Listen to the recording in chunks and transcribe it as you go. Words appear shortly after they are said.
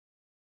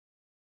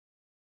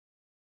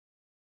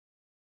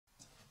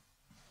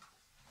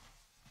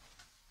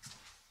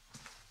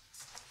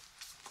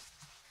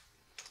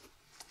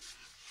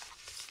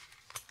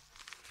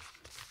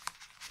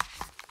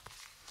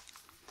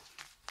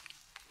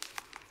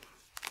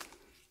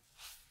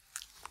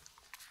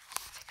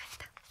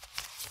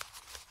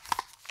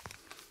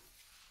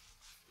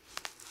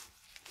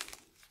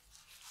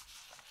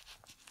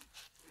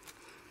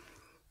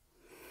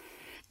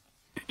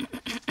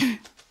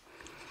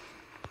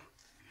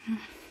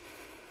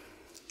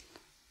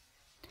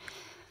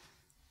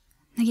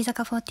乃木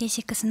坂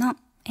46の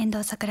遠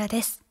藤さくら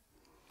です。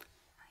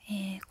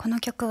この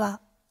曲は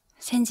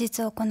先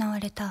日行わ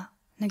れた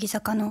乃木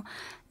坂の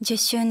10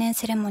周年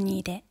セレモ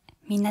ニーで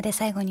みんなで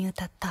最後に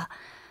歌った、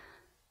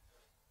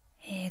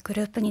グ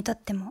ループにとっ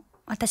ても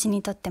私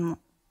にとっても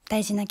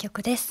大事な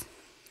曲です。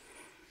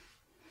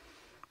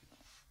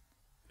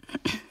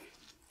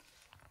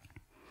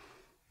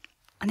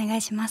お願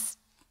いします。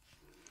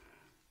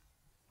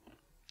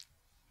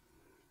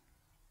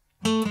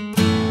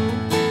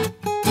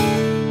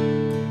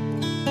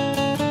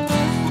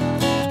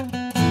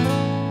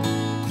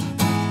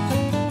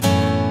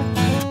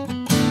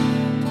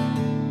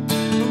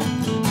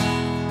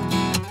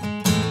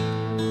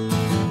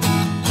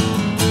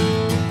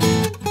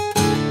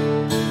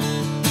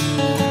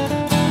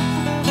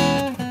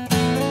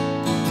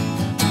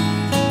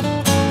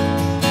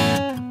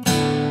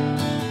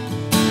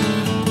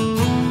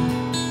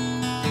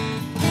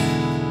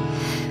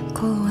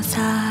交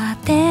差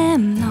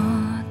点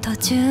の途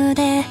中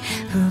で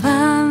不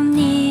安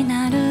に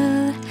な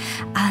る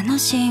あの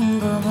信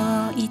号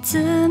い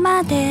つ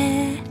ま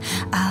で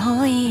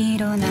青い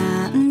色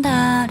なん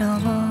だろう。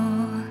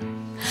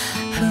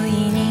不意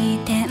に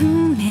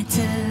点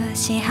滅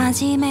し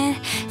始め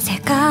せ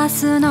か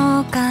す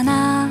のか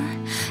な。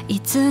い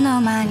つの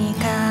間に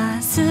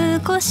か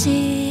少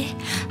し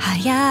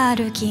早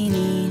歩き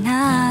に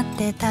なっ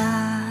てた。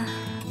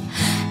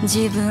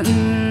自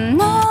分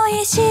の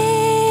意志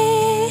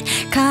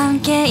関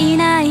係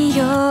ない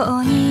よ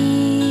う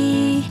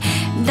に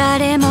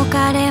誰も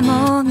彼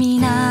も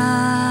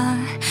皆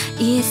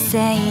一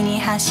斉に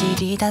走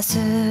り出す。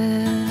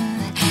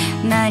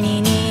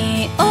何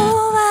に追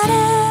わ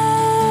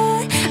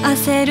れ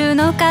焦る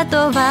のか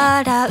と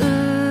笑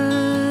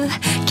う。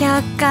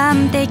客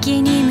観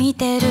的に見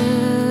てる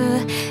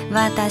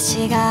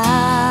私が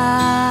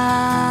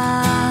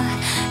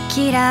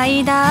嫌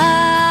い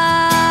だ。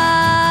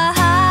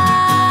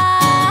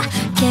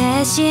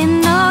決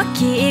心の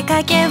きっ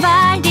かけ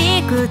は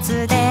理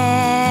屈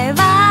で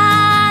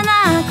は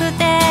なく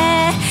て、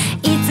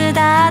いつ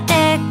だっ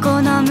て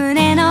この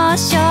胸の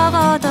衝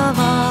動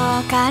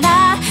か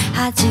ら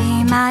始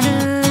ま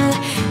る。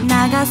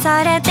流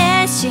され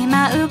てし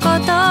まうこ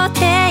と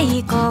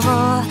抵抗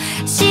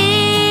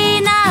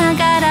しな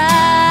が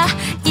ら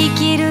生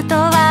きると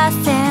は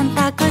選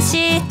択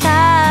し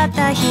た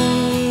た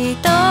一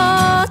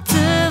つ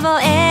を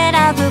選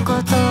ぶ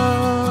こと。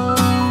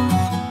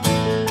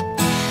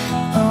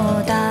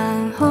横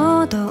断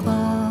歩道を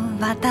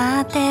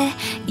渡って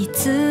い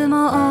つ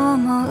も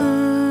思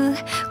う。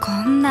こ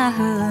んな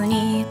風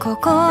に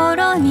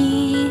心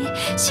に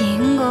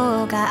信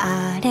号が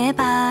あれ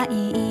ば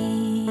い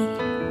い。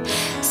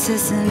進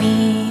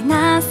み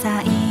な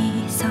さい、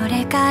そ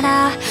れか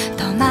ら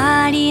止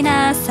まり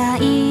なさ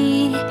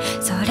い。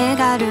それ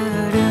がル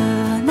ー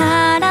ル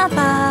なら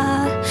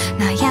ば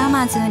悩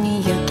まず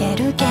に行け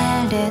るけ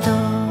れど、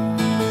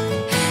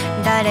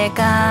誰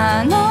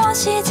かの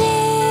指示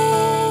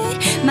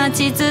待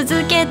ち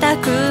続けた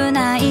く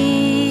な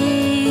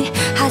い。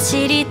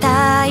走り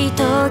たい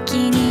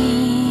時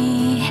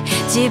に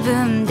自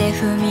分で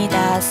踏み出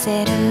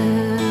せる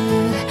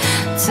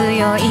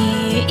強い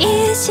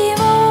意志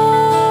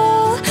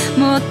を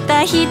持っ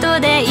た人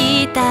で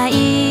いたい。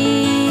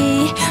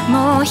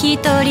もう一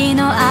人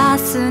の明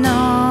日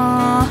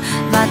の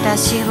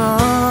私を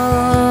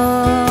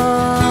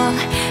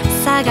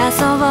探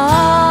そう。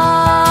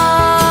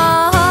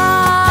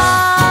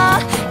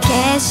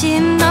決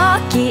心の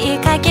きっ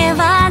かけ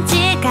は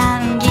時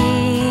間切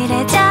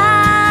れじ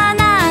ゃ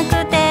な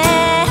くて、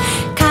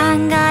考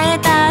え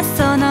た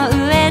その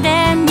上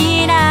で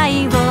未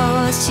来を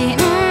信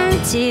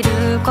じ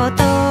るこ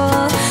と。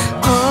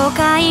後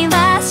悔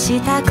は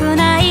したく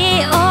な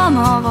い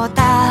思っ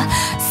た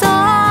そ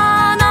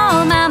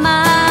のま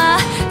ま、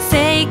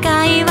正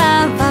解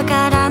はわ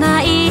から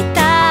ない。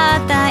た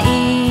った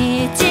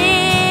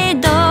一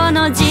度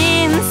の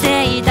人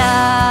生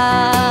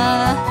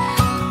だ。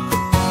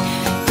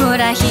ほ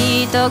ら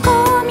人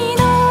混み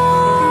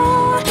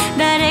の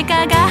誰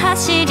かが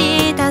走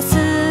り出す。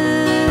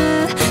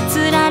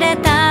つられ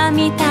た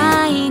み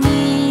たい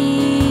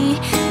に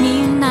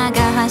みんな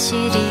が走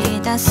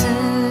り出す。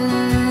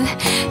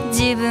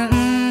自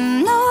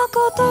分の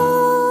こ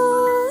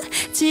と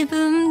自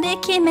分で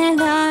決め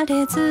ら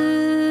れ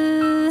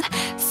ず、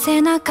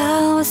背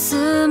中を押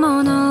す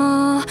も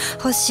の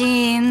欲し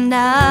いんだ。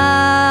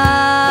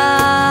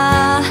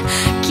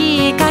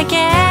きっか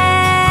け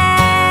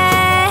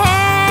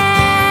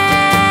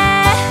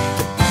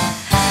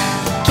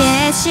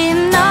決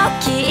心の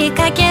きっ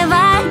かけ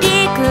は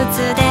理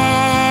屈で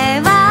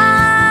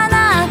は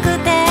なく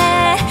て、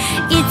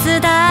いつ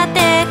だっ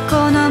て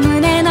この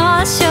胸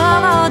の衝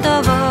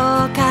動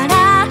か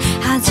ら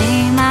始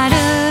まる。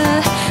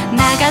流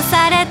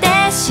されて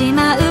し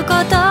まうこ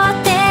と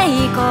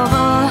抵抗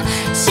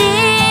し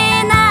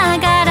な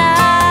がら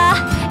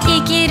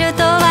生きる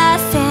とは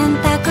選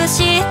択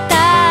し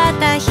た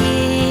た一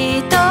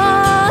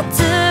つ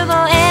を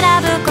選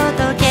ぶこ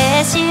と。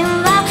決心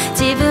は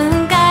自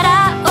分か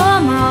ら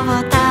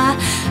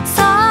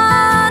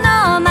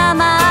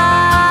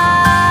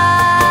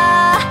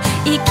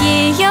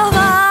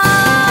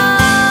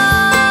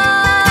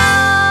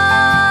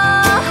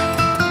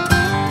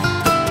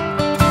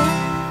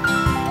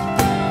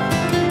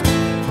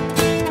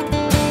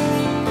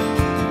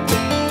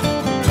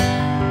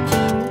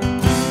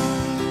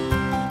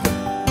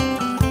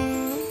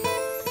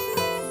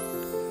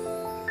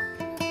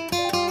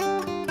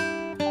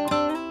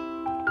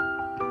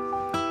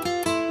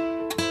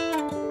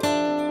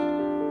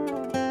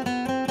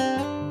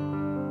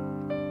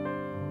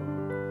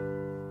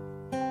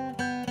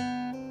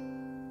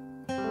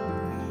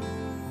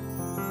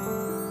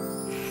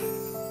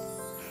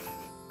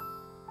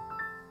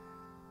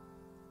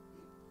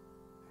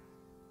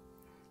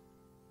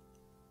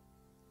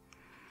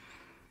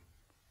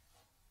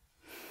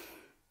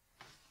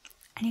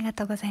りが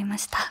とうございま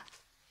した。